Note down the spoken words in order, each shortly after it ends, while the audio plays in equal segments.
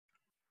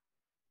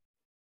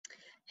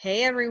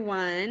Hey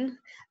everyone.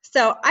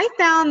 So I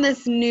found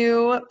this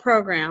new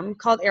program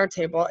called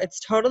Airtable. It's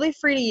totally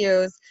free to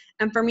use,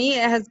 and for me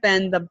it has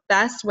been the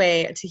best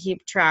way to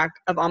keep track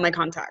of all my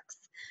contacts.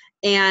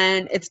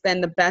 And it's been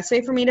the best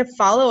way for me to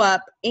follow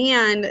up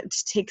and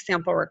to take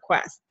sample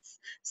requests.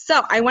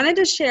 So I wanted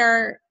to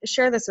share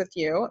this with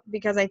you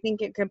because I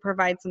think it could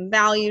provide some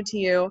value to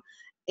you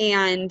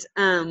and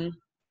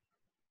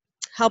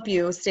help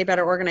you stay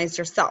better organized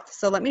yourself.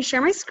 So let me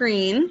share my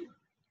screen.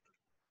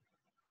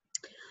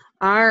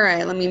 All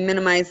right, let me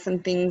minimize some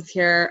things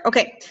here.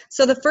 Okay,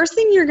 so the first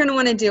thing you're going to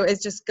want to do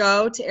is just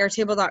go to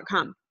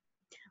airtable.com.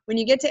 When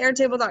you get to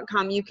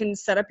airtable.com, you can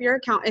set up your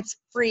account. It's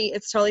free.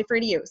 It's totally free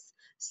to use.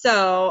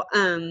 So,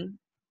 I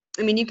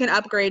mean, you can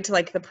upgrade to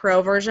like the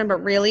pro version,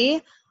 but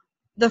really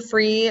the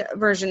free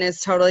version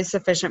is totally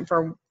sufficient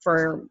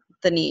for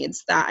the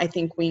needs that I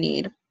think we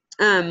need.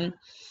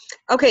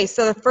 Okay,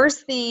 so the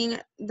first thing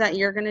that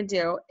you're going to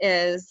do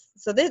is,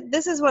 so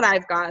this is what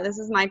I've got. This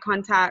is my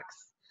contacts.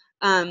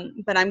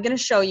 But I'm going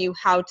to show you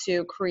how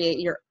to create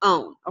your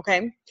own,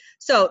 okay?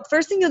 So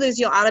first thing you'll do is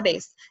you'll add a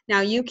base.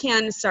 Now you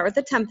can start with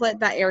the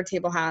template that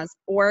Airtable has,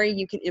 or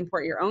you can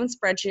import your own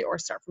spreadsheet or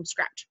start from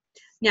scratch.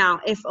 Now,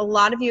 if a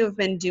lot of you have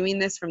been doing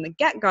this from the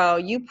get-go,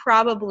 you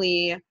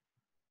probably,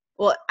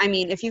 well, I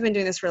mean, if you've been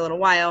doing this for a little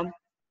while,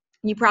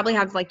 you probably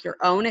have like your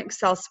own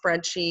Excel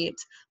spreadsheet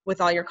with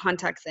all your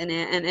contacts in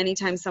it. And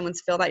anytime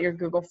someone's filled out your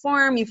Google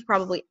form, you've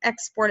probably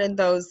exported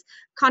those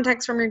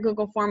contacts from your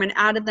Google form and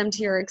added them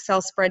to your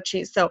Excel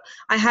spreadsheet. So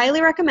I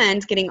highly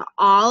recommend getting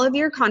all of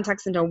your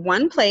contacts into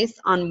one place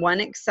on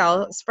one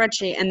Excel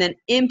spreadsheet and then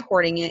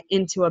importing it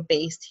into a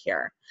base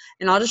here.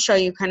 And I'll just show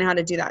you kind of how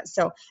to do that.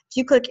 So if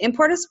you click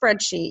import a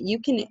spreadsheet, you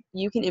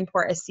can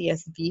import a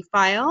CSV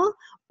file,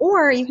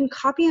 or you can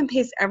copy and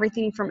paste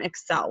everything from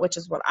Excel, which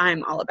is what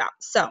I'm all about.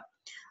 So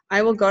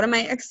I will go to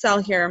my Excel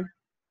here,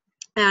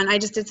 and I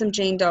just did some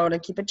Jane Doe to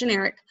keep it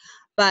generic,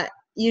 but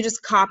you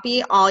just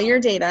copy all your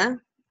data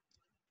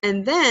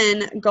and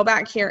then go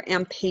back here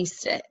and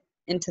paste it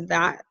into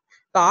that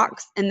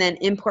box and then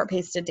import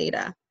pasted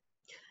data.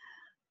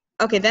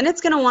 Okay, then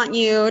it's going to want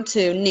you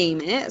to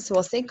name it. So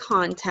we'll say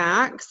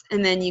contacts,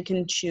 and then you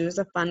can choose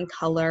a fun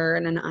color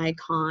and an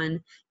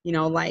icon, you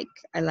know, like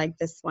I like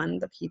this one,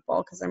 the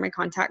people, because they're my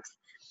contacts.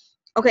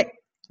 Okay,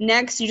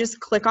 next you just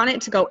click on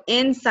it to go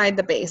inside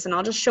the base, and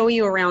I'll just show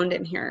you around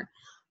in here.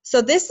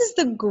 So this is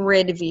the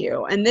grid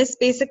view, and this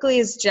basically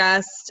is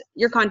just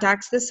your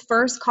contacts. This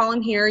first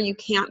column here, you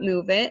can't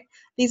move it.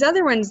 These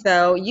other ones,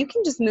 though, you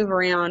can just move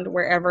around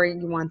wherever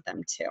you want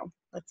them to.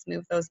 Let's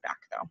move those back,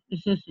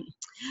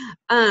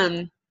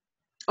 though.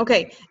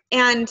 Okay,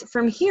 and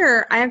from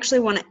here, I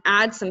actually want to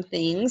add some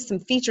things, some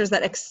features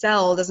that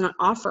Excel does not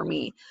offer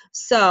me.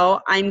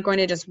 So I'm going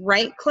to just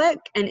right-click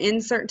and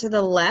insert to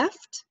the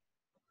left,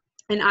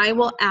 and I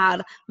will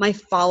add my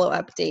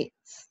follow-up dates.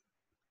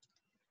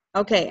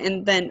 Okay,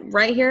 and then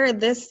right here,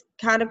 this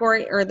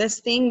category or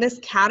this thing, this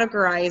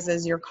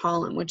categorizes your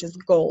column, which is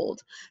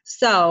gold.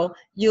 So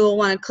you'll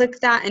want to click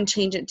that and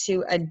change it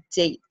to a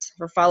date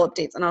for follow-up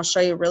dates, and I'll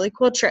show you a really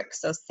cool trick.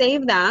 So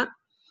save that,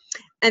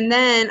 and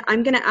then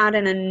I'm going to add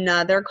in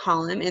another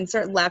column,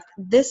 insert left.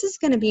 This is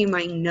going to be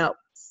my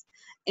notes,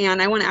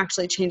 and I want to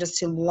actually change this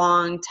to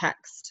long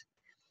text.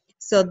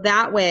 So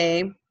that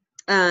way,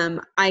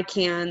 I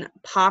can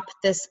pop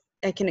this.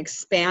 I can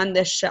expand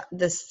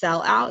this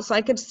cell out. So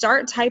I could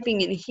start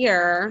typing in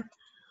here,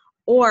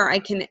 or I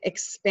can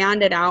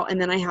expand it out, and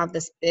then I have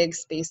this big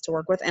space to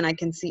work with, and I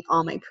can see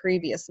all my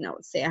previous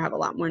notes. Say I have a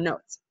lot more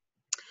notes.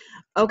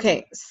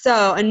 Okay,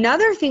 so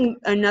another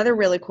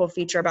really cool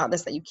feature about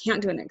this that you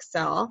can't do in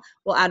Excel,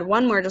 we'll add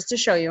one more just to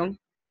show you.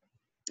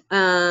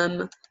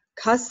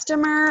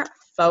 Customer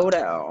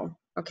photo,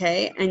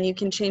 okay? And you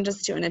can change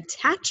this to an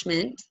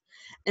attachment.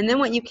 And then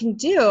what you can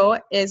do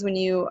is when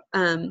you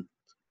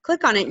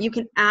click on it, you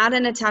can add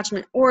an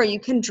attachment, or you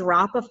can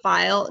drop a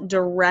file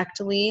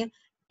directly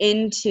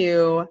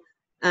into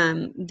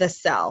the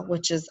cell,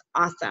 which is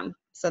awesome.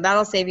 So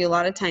that'll save you a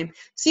lot of time.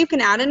 So you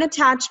can add an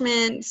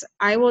attachment.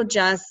 I will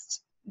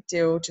just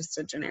do just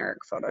a generic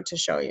photo to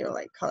show you,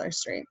 like color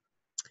straight,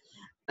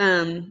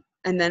 and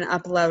then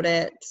upload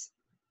it.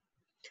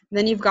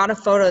 Then you've got a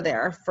photo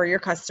there for your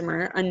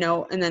customer, a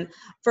note, and then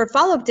for a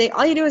follow-up date,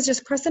 all you do is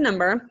just press a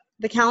number.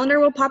 The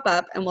calendar will pop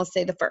up, and we'll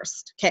say the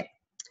 1st. Okay.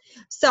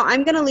 So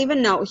I'm going to leave a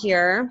note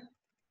here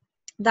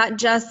that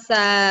just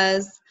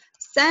says,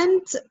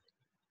 sent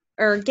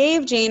or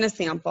gave Jane a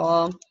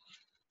sample.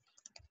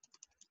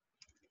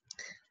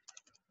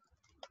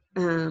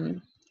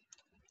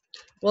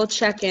 We'll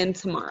check in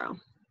tomorrow.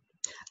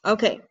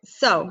 Okay,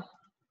 so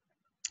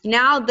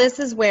now this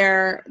is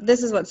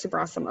what's super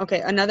awesome.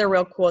 Okay, another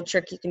real cool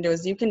trick you can do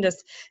is you can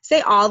just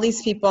say all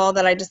these people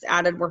that I just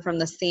added were from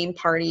the same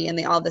party and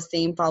they all have the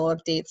same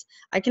follow-up dates.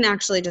 I can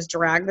actually just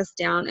drag this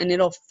down and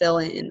it'll fill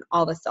in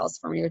all the cells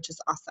for me, which is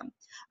awesome.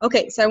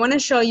 Okay, so I want to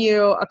show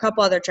you a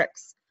couple other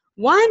tricks.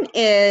 One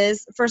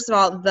is, first of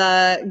all,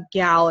 the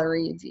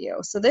gallery view.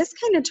 So this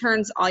kind of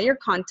turns all your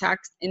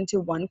contacts into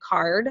one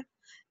card,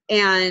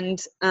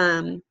 and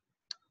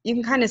you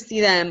can kind of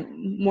see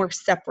them more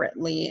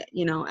separately,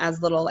 you know,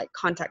 as little like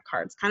contact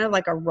cards, kind of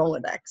like a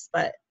Rolodex,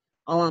 but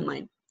all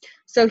online.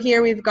 So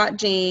here we've got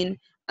Jane.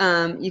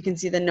 You can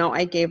see the note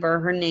I gave her,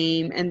 her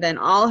name, and then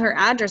all her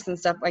address and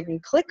stuff. I can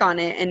click on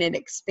it and it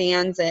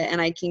expands it,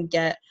 and I can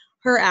get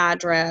her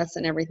address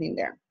and everything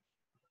there.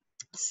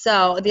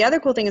 So the other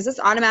cool thing is this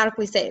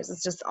automatically saves.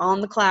 It's just all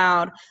in the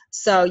cloud.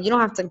 So you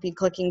don't have to be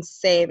clicking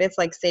save. It's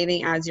like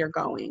saving as you're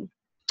going.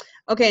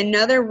 Okay,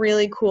 another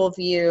really cool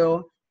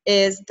view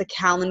is the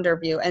calendar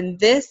view. And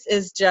this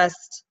is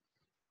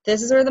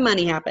where the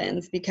money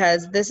happens,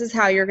 because this is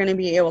how you're going to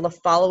be able to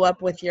follow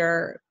up with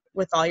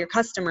all your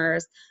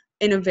customers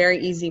in a very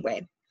easy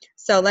way.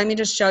 So let me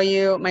just show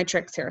you my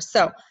tricks here.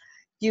 So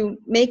you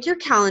make your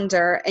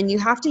calendar and you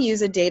have to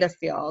use a data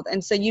field.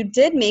 And so you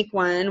did make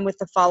one with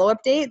the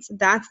follow-up dates.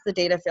 That's the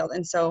data field.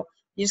 And so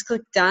you just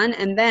click done,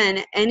 and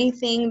then any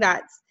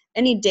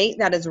date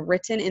that is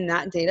written in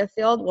that data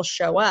field will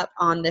show up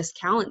on this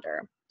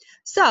calendar.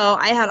 So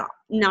I had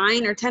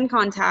 9 or 10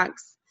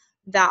 contacts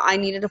that I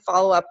needed to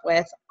follow up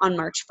with on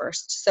March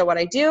 1st. So what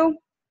I do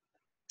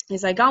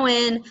is I go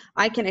in,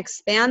 I can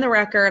expand the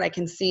record. I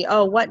can see,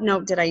 oh, what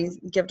note did I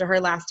give to her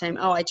last time?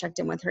 Oh, I checked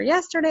in with her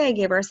yesterday. I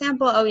gave her a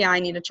sample. Oh yeah, I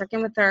need to check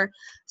in with her.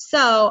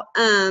 So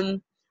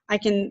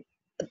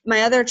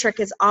my other trick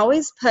is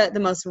always put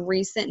the most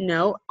recent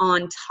note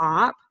on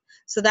top.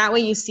 So that way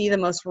you see the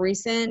most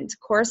recent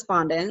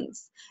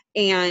correspondence,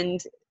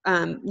 and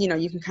you know,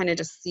 you can kind of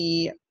just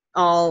see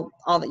all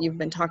that you've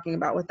been talking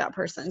about with that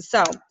person.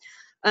 So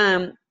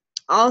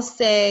I'll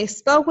say,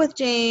 spoke with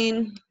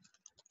Jane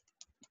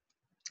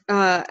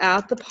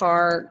at the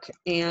park,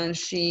 and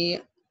she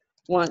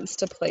wants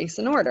to place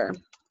an order.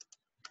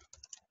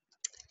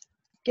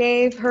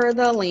 Gave her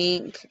the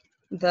link,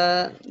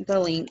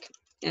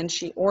 and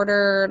she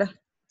ordered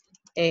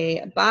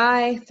a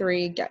buy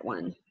 3 get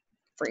 1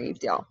 free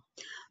deal.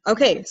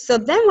 Okay, so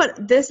then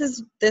this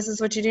is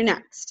what you do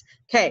next.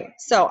 Okay,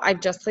 so I've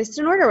just placed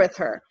an order with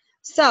her.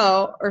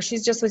 So, or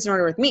she's just placed an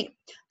order with me.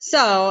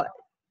 So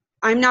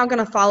I'm now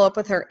going to follow up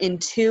with her in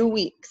 2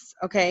 weeks.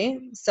 Okay,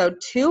 so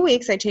 2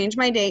 weeks, I changed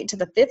my date to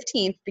the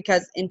 15th,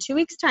 because in 2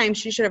 weeks time,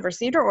 she should have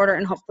received her order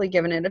and hopefully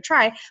given it a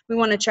try. We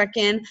want to check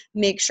in,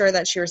 make sure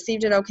that she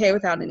received it okay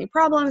without any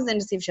problems, and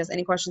to see if she has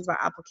any questions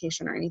about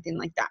application or anything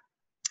like that.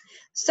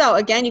 So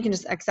again, you can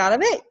just X out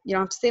of it. You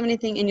don't have to save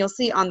anything, and you'll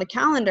see on the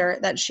calendar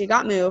that she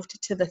got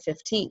moved to the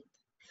 15th.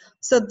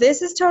 So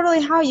this is totally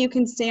how you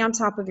can stay on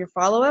top of your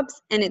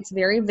follow-ups, and it's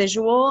very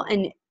visual,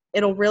 and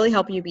it'll really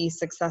help you be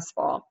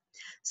successful.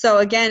 So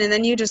again, and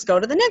then you just go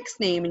to the next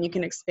name and you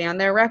can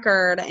expand their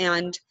record,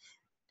 and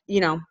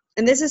you know,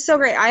 and this is so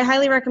great. I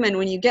highly recommend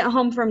when you get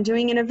home from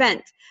doing an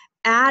event,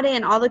 add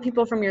in all the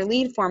people from your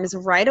lead forms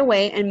right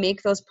away and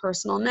make those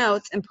personal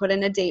notes and put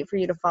in a date for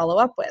you to follow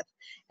up with.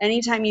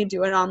 Anytime you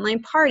do an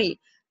online party,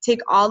 take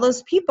all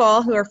those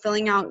people who are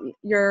filling out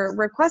your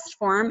request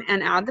form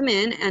and add them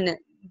in and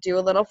do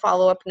a little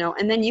follow-up note,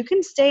 and then you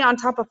can stay on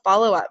top of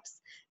follow-ups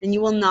and you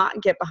will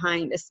not get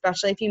behind,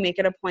 especially if you make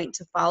it a point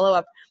to follow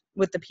up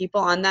with the people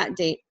on that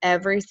date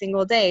every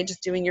single day,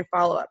 just doing your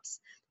follow-ups.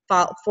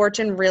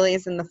 Fortune really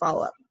is in the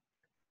follow-up.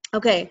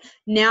 Okay,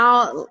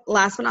 now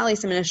last but not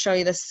least, I'm going to show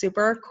you this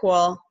super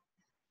cool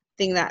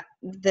thing, that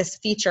this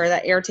feature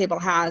that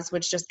Airtable has,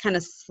 which just kind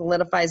of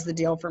solidifies the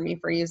deal for me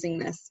for using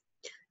this.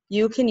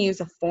 You can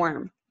use a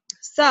form.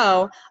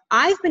 So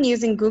I've been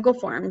using Google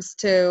Forms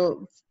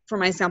for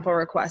my sample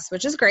requests,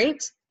 which is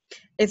great.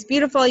 It's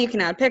beautiful. You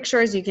can add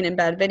pictures, you can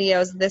embed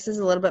videos. This is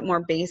a little bit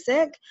more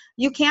basic.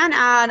 You can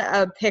add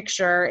a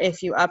picture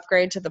if you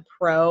upgrade to the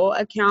Pro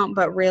account,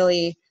 but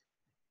really,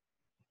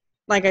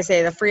 like I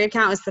say, the free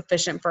account is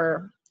sufficient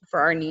for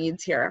our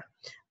needs here.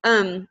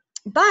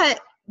 But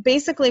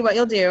basically what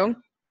you'll do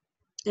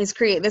is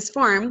create this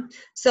form.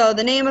 So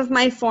the name of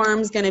my form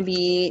is going to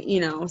be, you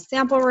know,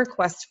 sample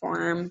request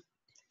form.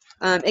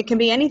 It can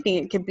be anything.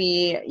 It could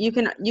be, you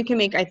can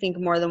make, I think,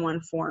 more than one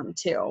form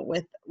too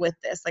with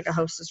this, like a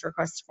hostess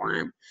request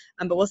form.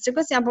 But we'll stick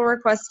with sample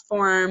request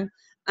form.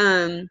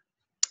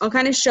 I'll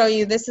kind of show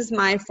you, this is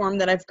my form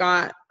that I've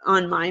got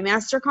on my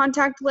master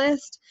contact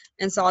list.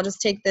 And so I'll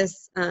just take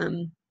this,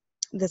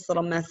 this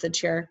little message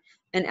here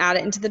and add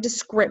it into the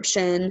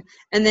description.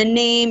 And then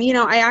name, you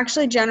know, I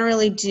actually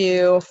generally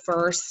do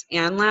first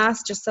and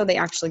last, just so they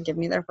actually give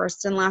me their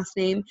first and last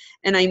name,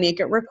 and I make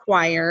it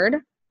required.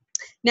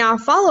 Now,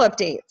 follow-up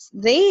dates,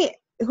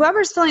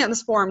 whoever's filling out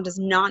this form does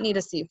not need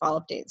to see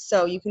follow-up dates.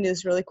 So you can do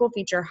this really cool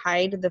feature,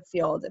 hide the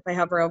field. If I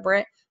hover over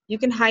it, you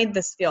can hide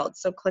this field.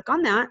 So click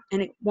on that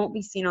and it won't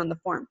be seen on the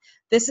form.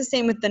 This is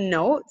same with the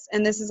notes,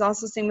 and this is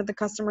also same with the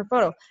customer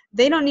photo.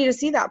 They don't need to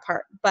see that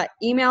part, but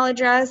email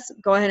address,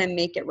 go ahead and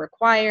make it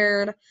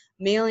required.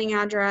 Mailing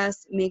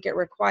address, make it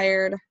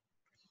required.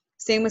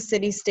 Same with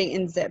city, state,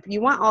 and zip.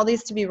 You want all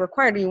these to be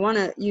required.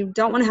 You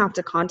don't want to have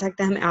to contact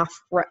them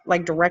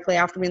like directly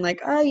after being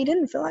like, oh, you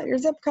didn't fill out your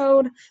zip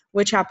code,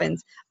 which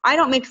happens. I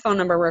don't make phone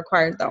number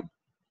required though.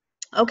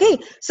 Okay,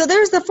 so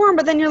there's the form,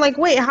 but then you're like,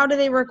 wait, how do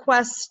they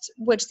request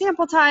which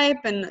sample type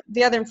and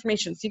the other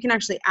information? So you can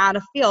actually add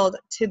a field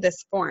to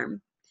this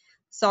form.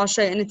 So I'll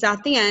show you, and it's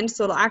at the end,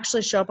 so it'll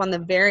actually show up on the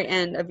very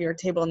end of your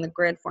table in the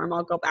grid form.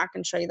 I'll go back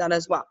and show you that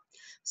as well.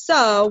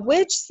 So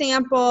which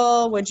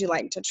sample would you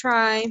like to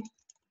try?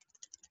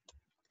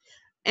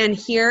 And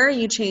here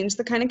you change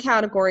the kind of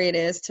category it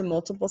is to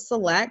multiple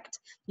select.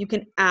 You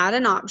can add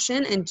an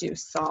option and do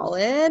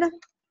solid,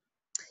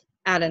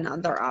 add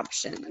another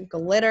option,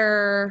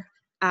 glitter,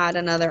 add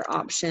another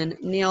option,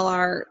 nail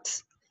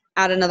art,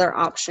 add another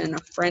option,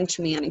 French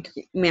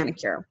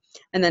manicure,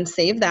 and then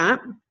save that.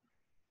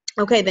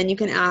 Okay, then you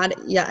can add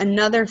yet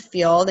another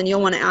field, and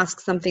you'll want to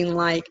ask something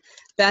like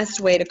best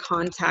way to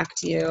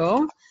contact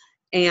you.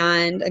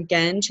 And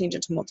again, change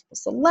it to multiple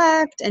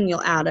select, and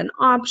you'll add an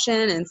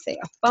option and say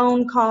a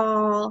phone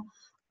call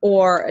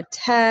or a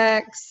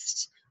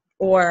text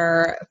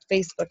or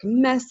Facebook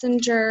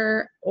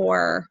Messenger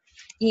or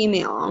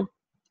email,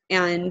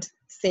 and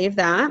save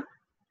that.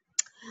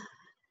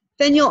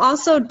 Then you'll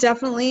also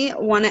definitely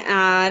want to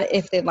add,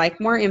 if they'd like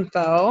more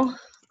info,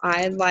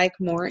 I'd like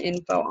more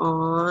info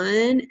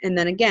on, and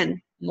then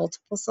again,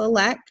 multiple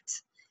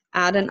select,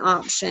 add an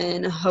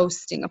option,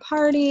 hosting a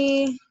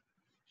party,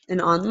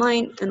 an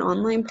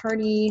online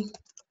party,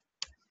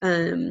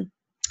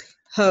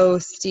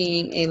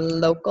 hosting a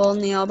local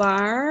nail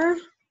bar,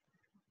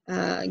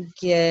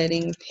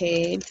 getting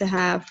paid to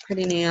have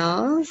pretty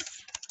nails,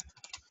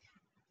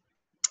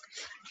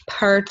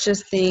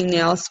 purchasing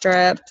nail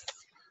strips,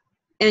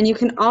 and you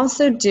can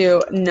also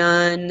do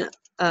none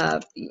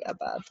of the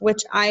above,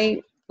 which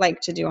I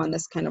like to do on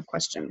this kind of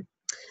question.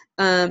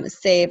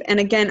 Save, and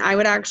again, I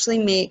would actually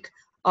make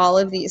all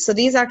of these, so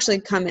these actually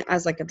come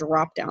as like a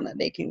drop down that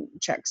they can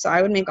check. So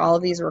I would make all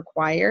of these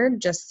required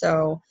just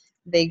so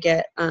they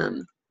get,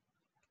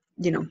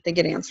 you know, they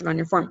get answered on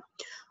your form.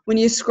 When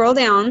you scroll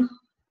down,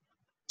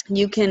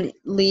 you can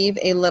leave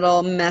a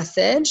little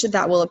message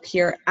that will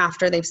appear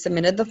after they've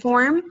submitted the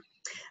form.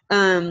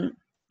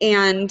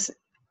 And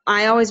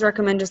I always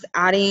recommend just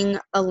adding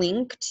a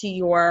link to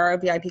your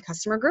VIP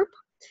customer group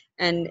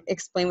and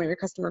explain what your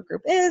customer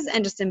group is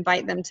and just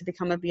invite them to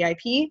become a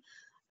VIP.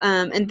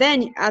 And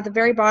then at the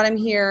very bottom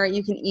here,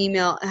 you can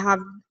email,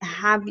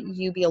 have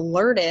you be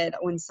alerted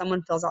when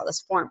someone fills out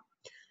this form.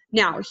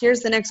 Now,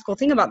 here's the next cool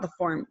thing about the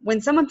form.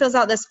 When someone fills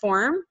out this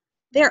form,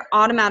 they're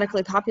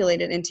automatically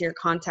populated into your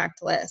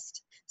contact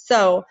list.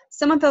 So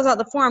someone fills out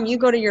the form, you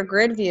go to your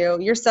grid view,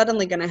 you're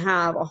suddenly going to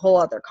have a whole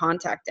other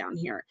contact down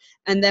here.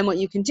 And then what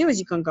you can do is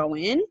you can go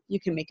in, you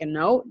can make a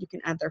note, you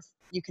can add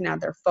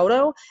their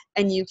photo,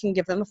 and you can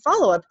give them a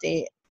follow-up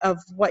date of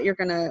what you're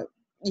going to,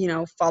 you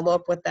know, follow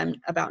up with them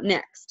about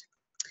next.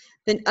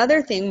 The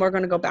other thing, we're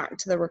going to go back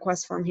to the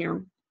request form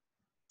here.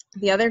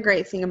 The other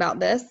great thing about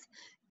this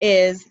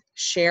is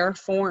share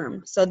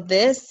form. So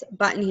this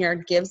button here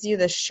gives you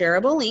the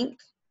shareable link.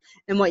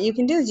 And what you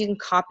can do is you can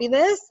copy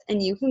this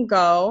and you can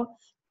go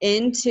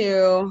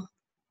into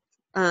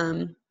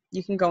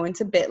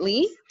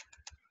Bitly,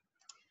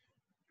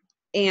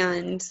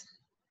 and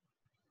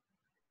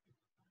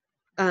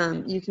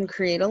you can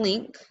create a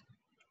link.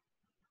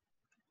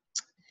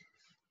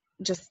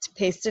 Just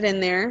paste it in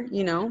there,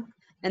 you know,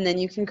 and then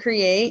you can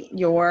create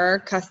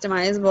your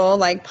customizable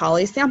like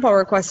poly sample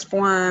request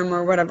form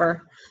or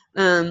whatever.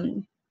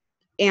 And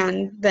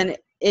then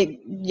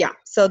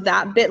so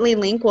that Bitly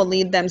link will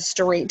lead them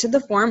straight to the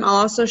form. I'll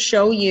also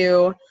show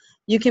you,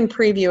 you can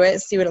preview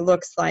it, see what it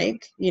looks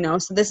like, you know,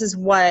 so this is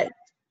what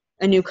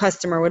a new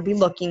customer would be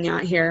looking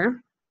at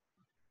here.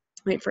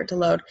 Wait for it to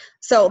load.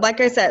 So like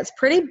I said, it's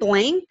pretty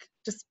blank,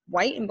 just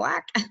white and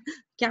black.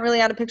 Can't really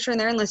add a picture in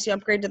there unless you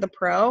upgrade to the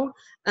Pro,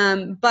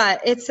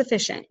 but it's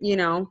sufficient, you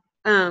know.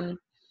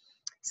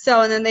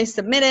 So, and then they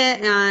submit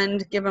it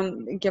and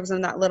gives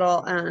them that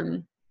little,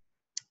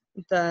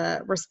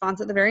 the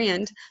response at the very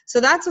end. So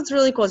that's what's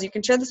really cool is you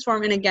can share this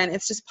form, and again,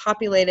 it's just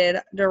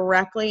populated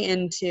directly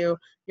into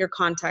your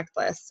contact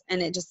list,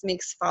 and it just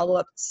makes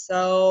follow-up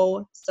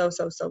so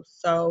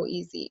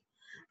easy.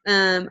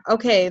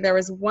 Okay, there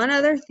was one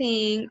other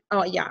thing.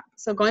 Oh yeah,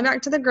 so going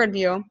back to the grid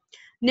view.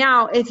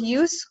 Now, if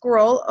you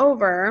scroll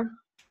over,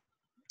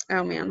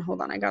 oh man,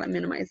 hold on, I gotta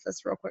minimize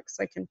this real quick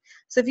so I can.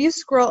 So if you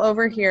scroll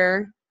over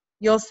here,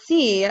 you'll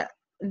see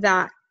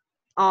that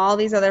all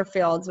these other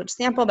fields, which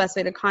sample, best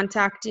way to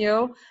contact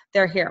you,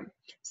 they're here.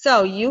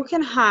 So you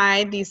can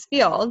hide these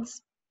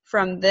fields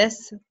from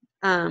this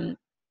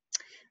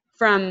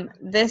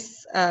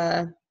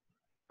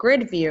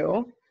grid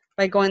view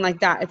by going like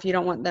that if you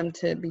don't want them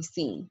to be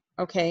seen,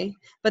 okay?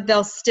 But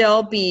they'll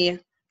still be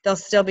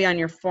on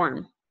your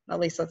form. At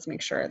least let's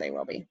make sure they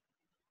will be.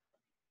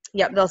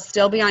 Yep, they'll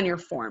still be on your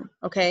form,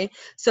 okay?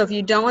 So if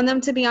you don't want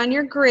them to be on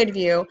your grid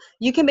view,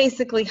 you can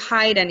basically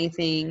hide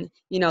anything,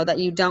 you know, that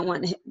you don't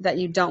want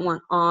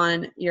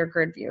on your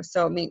grid view.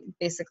 So it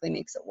basically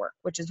makes it work,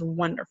 which is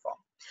wonderful.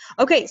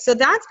 Okay, so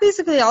that's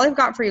basically all I've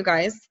got for you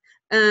guys.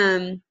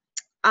 Please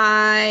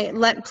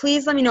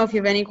let me know if you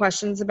have any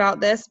questions about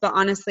this, but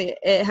honestly,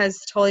 it has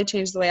totally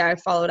changed the way I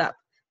followed up.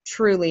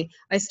 Truly,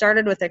 I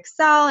started with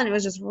Excel, and it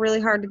was just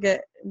really hard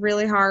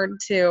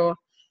to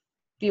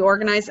be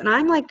organized, and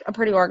I'm like a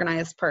pretty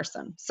organized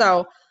person.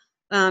 So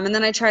And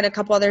then I tried a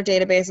couple other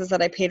databases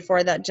that I paid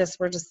for that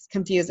were just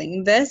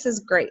confusing. This is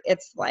great.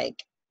 It's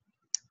like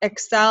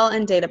Excel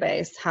and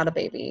database had a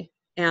baby,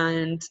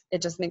 and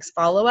it just makes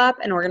follow-up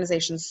and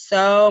organization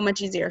so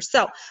much easier.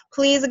 So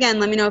please, again,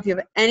 let me know if you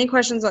have any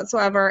questions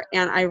whatsoever,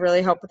 and I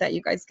really hope that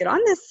you guys get on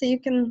this so you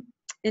can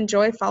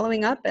enjoy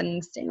following up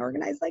and staying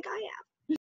organized like I am.